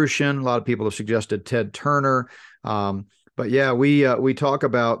Rosicrucian. A lot of people have suggested Ted Turner, but yeah, we talk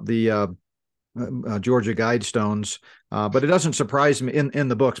about the Georgia Guidestones, but it doesn't surprise me in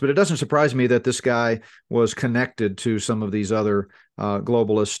the books. But it doesn't surprise me that this guy was connected to some of these other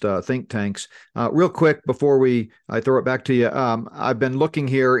globalist think tanks. Real quick before I throw it back to you, I've been looking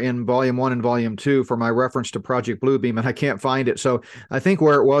here in Volume 1 and Volume 2 for my reference to Project Bluebeam, and I can't find it. So I think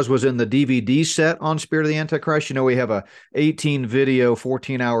where it was in the DVD set on Spirit of the Antichrist. We have a 18 video,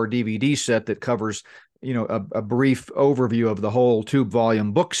 14-hour DVD set that covers a brief overview of the whole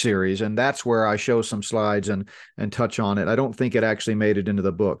 2-volume book series, and that's where I show some slides and touch on it. I don't think it actually made it into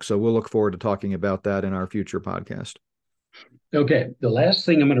the book, so we'll look forward to talking about that in our future podcast. Okay, the last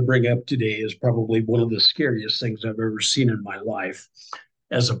thing I'm going to bring up today is probably one of the scariest things I've ever seen in my life.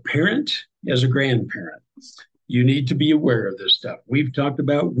 As a parent, as a grandparent, you need to be aware of this stuff. We've talked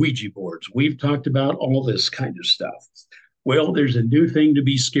about Ouija boards. We've talked about all this kind of stuff. Well, there's a new thing to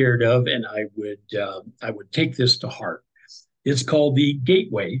be scared of, and I would take this to heart. It's called the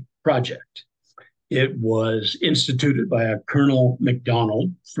Gateway Project. It was instituted by a Colonel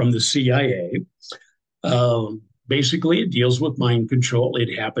McDonald from the CIA. Basically, it deals with mind control.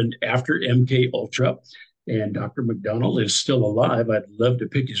 It happened after MK Ultra, and Dr. McDonald is still alive. I'd love to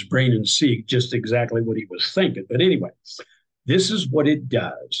pick his brain and see just exactly what he was thinking. But anyway, this is what it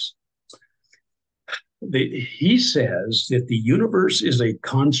does. He says that the universe is a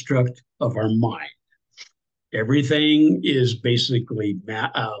construct of our mind. Everything is basically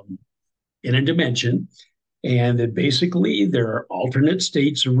in a dimension, and that basically there are alternate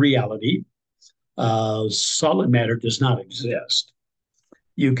states of reality. Solid matter does not exist.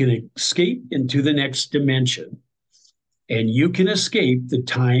 You can escape into the next dimension, and you can escape the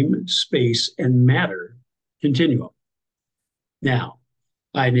time, space, and matter continuum. Now,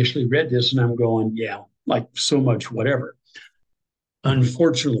 I initially read this and I'm going, yeah, like so much whatever.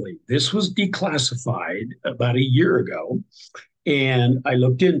 Unfortunately, this was declassified about a year ago, and I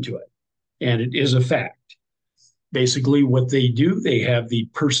looked into it, and it is a fact. Basically, what they do, they have the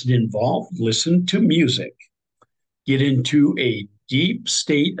person involved listen to music, get into a deep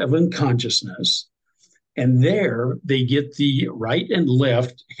state of unconsciousness, and there they get the right and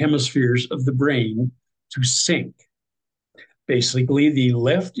left hemispheres of the brain to sync. Basically, the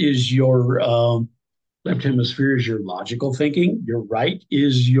left is your left hemisphere is your logical thinking, your right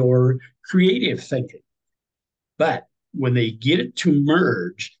is your creative thinking. But when they get it to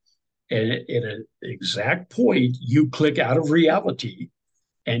merge, and at an exact point, you click out of reality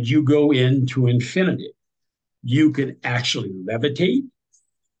and you go into infinity. You can actually levitate,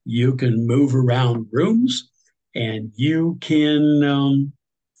 you can move around rooms, and you can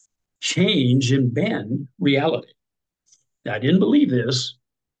change and bend reality. Now, I didn't believe this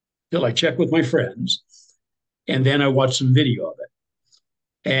till I checked with my friends, and then I watched some video of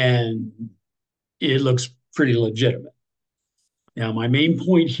it, and it looks pretty legitimate. Now, my main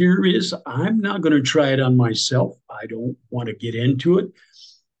point here is I'm not going to try it on myself. I don't want to get into it.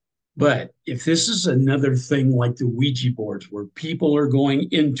 But if this is another thing like the Ouija boards where people are going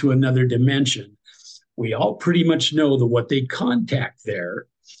into another dimension, we all pretty much know that what they contact there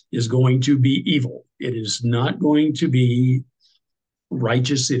is going to be evil. It is not going to be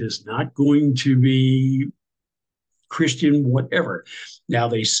righteous. It is not going to be Christian, whatever. Now,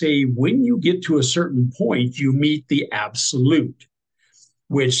 they say when you get to a certain point, you meet the absolute,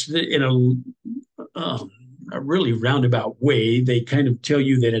 which in a really roundabout way, they kind of tell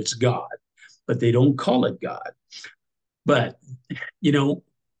you that it's God, but they don't call it God. But, you know,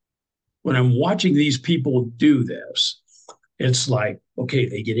 when I'm watching these people do this, it's like, okay,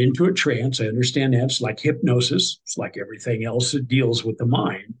 they get into a trance. I understand that. It's like hypnosis. It's like everything else that deals with the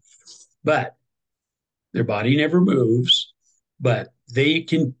mind. But their body never moves, but they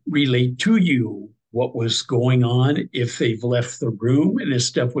can relate to you what was going on if they've left the room, and this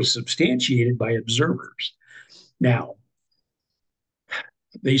stuff was substantiated by observers. Now,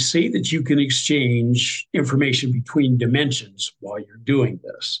 they say that you can exchange information between dimensions while you're doing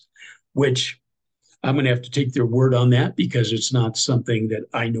this, which I'm going to have to take their word on that because it's not something that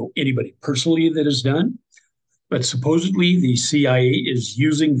I know anybody personally that has done. But supposedly the CIA is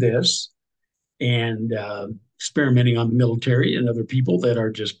using this and experimenting on the military and other people that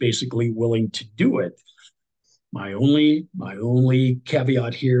are just basically willing to do it. My only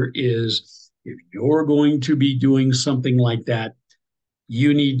caveat here is if you're going to be doing something like that,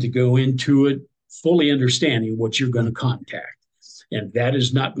 you need to go into it fully understanding what you're going to contact. And that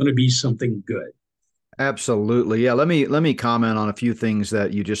is not going to be something good. Absolutely. Yeah. Let me comment on a few things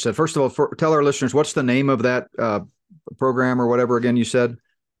that you just said. First of all, tell our listeners, what's the name of that program or whatever again you said?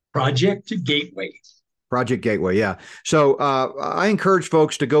 Project Gateway. Project Gateway, yeah. So I encourage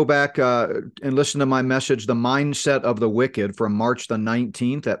folks to go back and listen to my message, The Mindset of the Wicked, from March the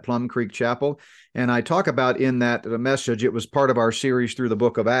 19th at Plum Creek Chapel. And I talk about in that message, it was part of our series through the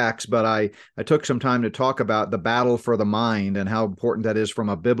book of Acts, but I took some time to talk about the battle for the mind and how important that is from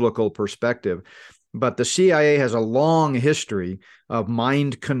a biblical perspective. But the CIA has a long history of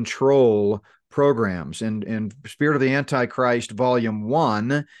mind control programs. In Spirit of the Antichrist, Volume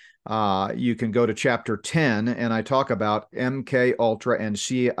 1, you can go to Chapter 10, and I talk about MK Ultra and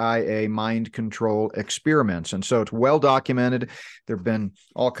CIA mind control experiments. And so it's well documented. There have been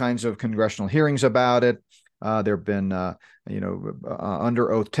all kinds of congressional hearings about it. There have been,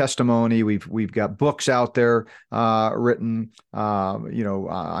 under oath testimony. We've got books out there written.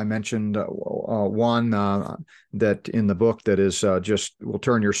 I mentioned one that in the book that is just will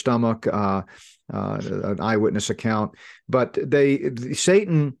turn your stomach. An eyewitness account. But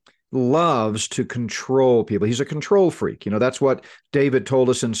Satan loves to control people. He's a control freak. That's what David told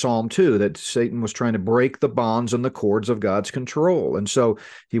us in Psalm 2, that Satan was trying to break the bonds and the cords of God's control. And so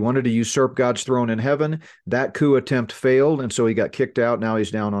he wanted to usurp God's throne in heaven. That coup attempt failed, and so he got kicked out. Now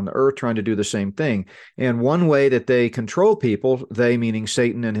he's down on the earth trying to do the same thing. And one way that they control people, they meaning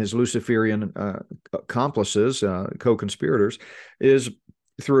Satan and his Luciferian accomplices, co-conspirators, is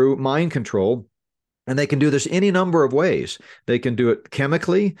through mind control. And they can do this any number of ways. They can do it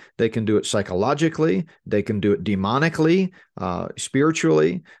chemically, they can do it psychologically, they can do it demonically,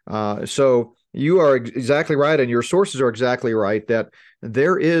 spiritually. So you are exactly right, and your sources are exactly right, that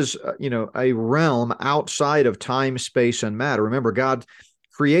there is, a realm outside of time, space, and matter. Remember, God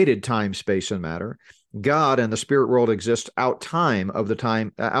created time, space, and matter. God and the spirit world exist outside of the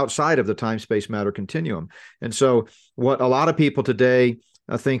time, space, matter continuum. And so what a lot of people today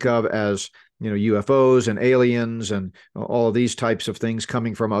think of as UFOs and aliens and all of these types of things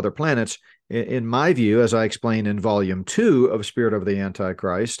coming from other planets, in my view, as I explain in Volume 2 of Spirit of the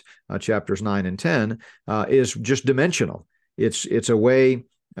Antichrist, chapters 9 and 10, is just dimensional. It's a way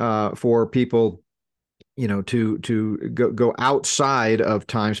for people, to go outside of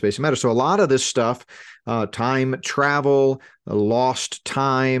time, space, and matter. So a lot of this stuff, time travel, lost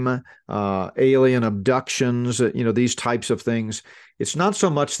time, alien abductions, these types of things, it's not so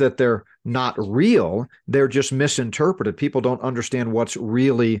much that they're not real, they're just misinterpreted. People don't understand what's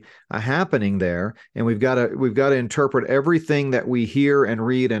really happening there. And we've got to interpret everything that we hear and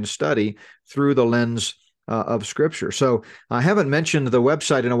read and study through the lens of Scripture. So I haven't mentioned the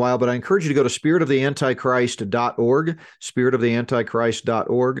website in a while, but I encourage you to go to spiritoftheantichrist.org,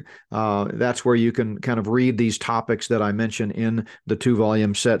 spiritoftheantichrist.org. That's where you can kind of read these topics that I mentioned in the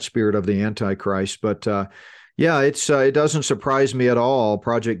 2-volume set, Spirit of the Antichrist. But yeah, it doesn't surprise me at all,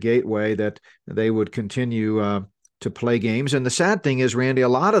 Project Gateway, that they would continue to play games. And the sad thing is, Randy, a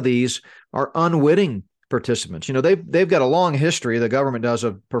lot of these are unwitting participants. They've got a long history, the government does,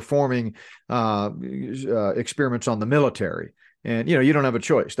 of performing experiments on the military. And, you don't have a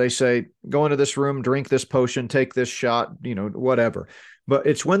choice. They say, go into this room, drink this potion, take this shot, whatever. But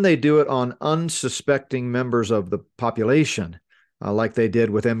it's when they do it on unsuspecting members of the population, like they did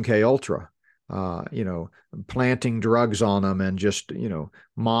with MK Ultra. Planting drugs on them and just,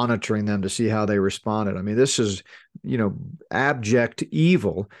 monitoring them to see how they responded. I mean, this is, abject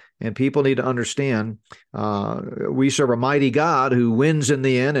evil, and people need to understand we serve a mighty God who wins in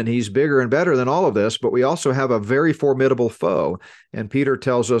the end, and he's bigger and better than all of this, but we also have a very formidable foe. And Peter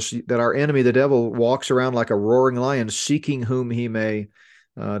tells us that our enemy, the devil, walks around like a roaring lion, seeking whom he may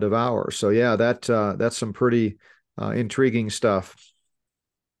devour. So yeah, that's some pretty intriguing stuff.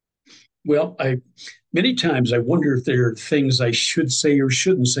 Well, many times I wonder if there are things I should say or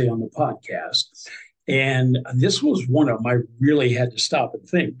shouldn't say on the podcast. And this was one of them I really had to stop and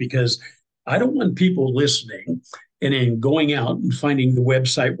think, because I don't want people listening and then going out and finding the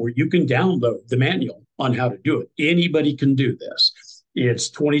website where you can download the manual on how to do it. Anybody can do this.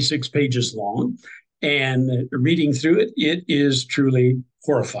 It's 26 pages long, and reading through it, it is truly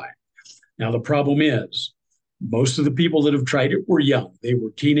horrifying. Now, the problem is, most of the people that have tried it were young. They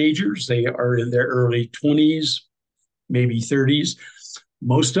were teenagers. They are in their early 20s, maybe 30s.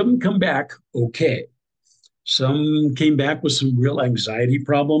 Most of them come back okay. Some came back with some real anxiety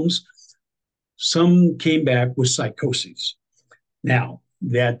problems. Some came back with psychoses. Now,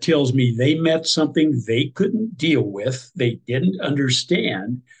 that tells me they met something they couldn't deal with, they didn't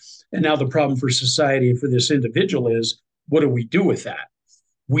understand. And now the problem for society and for this individual is, what do we do with that?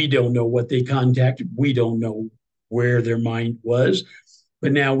 We don't know what they contacted. We don't know where their mind was.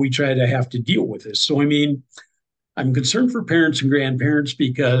 But now we try to have to deal with this. So, I mean, I'm concerned for parents and grandparents,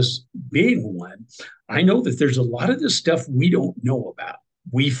 because being one, I know that there's a lot of this stuff we don't know about.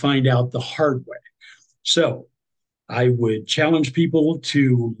 We find out the hard way. So I would challenge people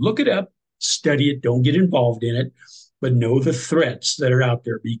to look it up, study it, don't get involved in it, but know the threats that are out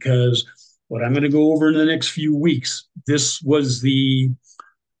there. Because what I'm going to go over in the next few weeks, this was the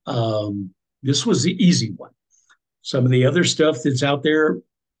easy one. Some of the other stuff that's out there,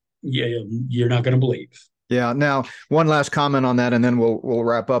 you're not going to believe. Yeah. Now, one last comment on that, and then we'll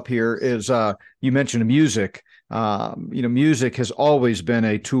wrap up here, is you mentioned music. Music has always been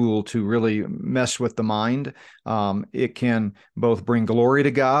a tool to really mess with the mind. It can both bring glory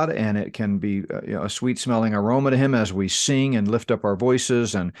to God, and it can be a sweet smelling aroma to him as we sing and lift up our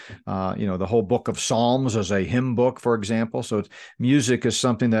voices. And, the whole book of Psalms is a hymn book, for example. So music is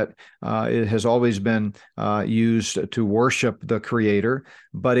something that it has always been used to worship the Creator,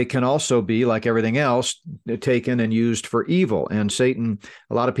 but it can also be, like everything else, taken and used for evil. And Satan,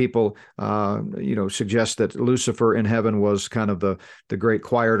 a lot of people, suggest that Lucifer Lucifer in heaven was kind of the great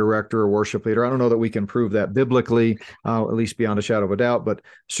choir director or worship leader. I don't know that we can prove that biblically, at least beyond a shadow of a doubt, but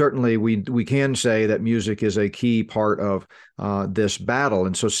certainly we can say that music is a key part of this battle.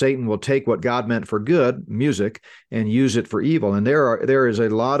 And so Satan will take what God meant for good, music, and use it for evil. And there is a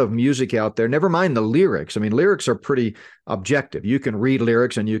lot of music out there. Never mind the lyrics. I mean, lyrics are pretty objective. You can read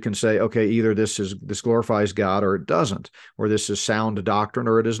lyrics and you can say, okay, either this glorifies God or it doesn't, or this is sound doctrine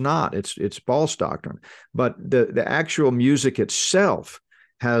or it is not. It's false doctrine. But the actual music itself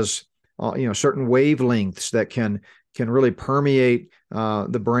has certain wavelengths that can really permeate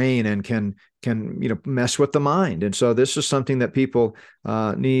the brain and can mess with the mind. And so this is something that people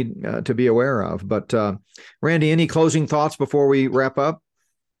need to be aware of. But Randy, any closing thoughts before we wrap up?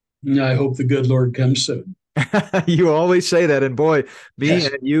 I hope the good Lord comes soon. You always say that, and boy, me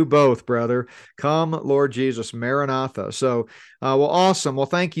and you both, brother. Come, Lord Jesus, Maranatha. So, well, awesome. Well,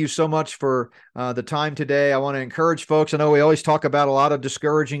 thank you so much for the time today. I want to encourage folks. I know we always talk about a lot of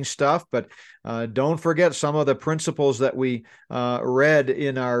discouraging stuff, but don't forget some of the principles that we read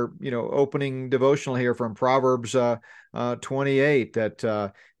in our opening devotional here from Proverbs 28,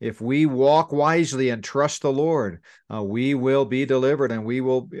 that if we walk wisely and trust the Lord, we will be delivered, and we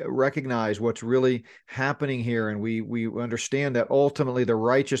will recognize what's really happening here. And we understand that ultimately the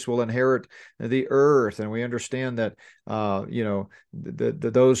righteous will inherit the earth. And we understand that,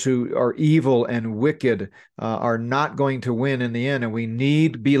 those who are evil and wicked are not going to win in the end. And we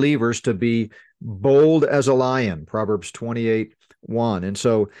need believers to be bold as a lion, Proverbs 28:1. And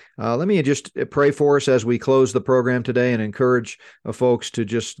so let me just pray for us as we close the program today and encourage folks to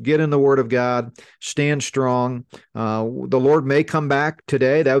just get in the Word of God, stand strong. The Lord may come back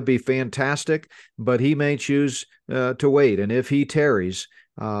today. That would be fantastic, but he may choose to wait. And if he tarries,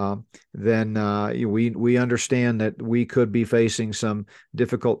 then we understand that we could be facing some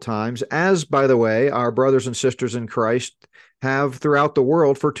difficult times, as, by the way, our brothers and sisters in Christ have throughout the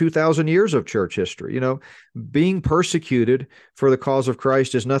world for 2,000 years of church history. Being persecuted for the cause of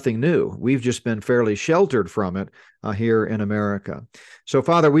Christ is nothing new. We've just been fairly sheltered from it here in America. So,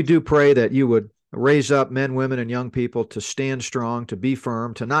 Father, we do pray that you would raise up men, women, and young people to stand strong, to be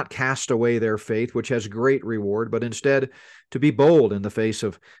firm, to not cast away their faith, which has great reward, but instead to be bold in the face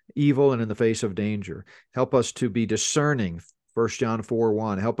of evil and in the face of danger. Help us to be discerning, 1 John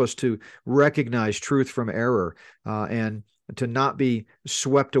 4:1. Help us to recognize truth from error, and to not be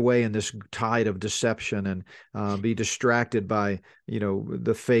swept away in this tide of deception and be distracted by,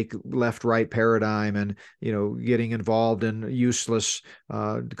 the fake left-right paradigm and, getting involved in useless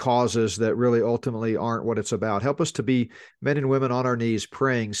causes that really ultimately aren't what it's about. Help us to be men and women on our knees,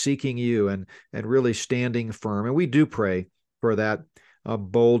 praying, seeking you, and really standing firm. And we do pray for that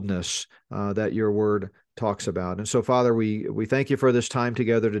boldness that your word talks about. And so, Father, we thank you for this time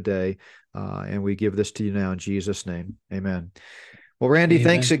together today, and we give this to you now in Jesus' name. Amen. Well, Randy, Amen.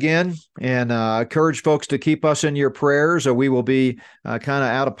 Thanks again, and encourage folks to keep us in your prayers. We will be kind of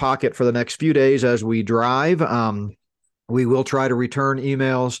out of pocket for the next few days as we drive. We will try to return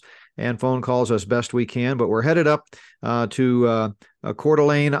emails and phone calls as best we can, but we're headed up to Coeur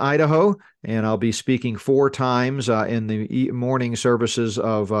d'Alene, Idaho, and I'll be speaking 4 times in the morning services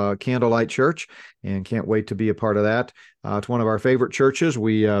of Candlelight Church, and can't wait to be a part of that. It's one of our favorite churches.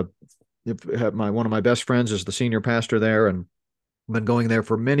 We one of my best friends is the senior pastor there, and been going there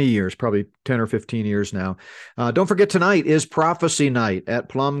for many years, probably 10 or 15 years now. Don't forget, tonight is Prophecy Night at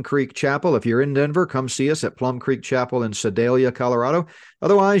Plum Creek Chapel. If you're in Denver, come see us at Plum Creek Chapel in Sedalia, Colorado.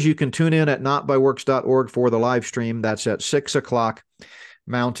 Otherwise, you can tune in at notbyworks.org for the live stream. That's at 6 o'clock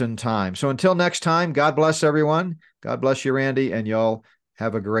Mountain Time. So until next time, God bless everyone. God bless you, Randy, and y'all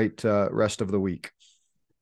have a great rest of the week.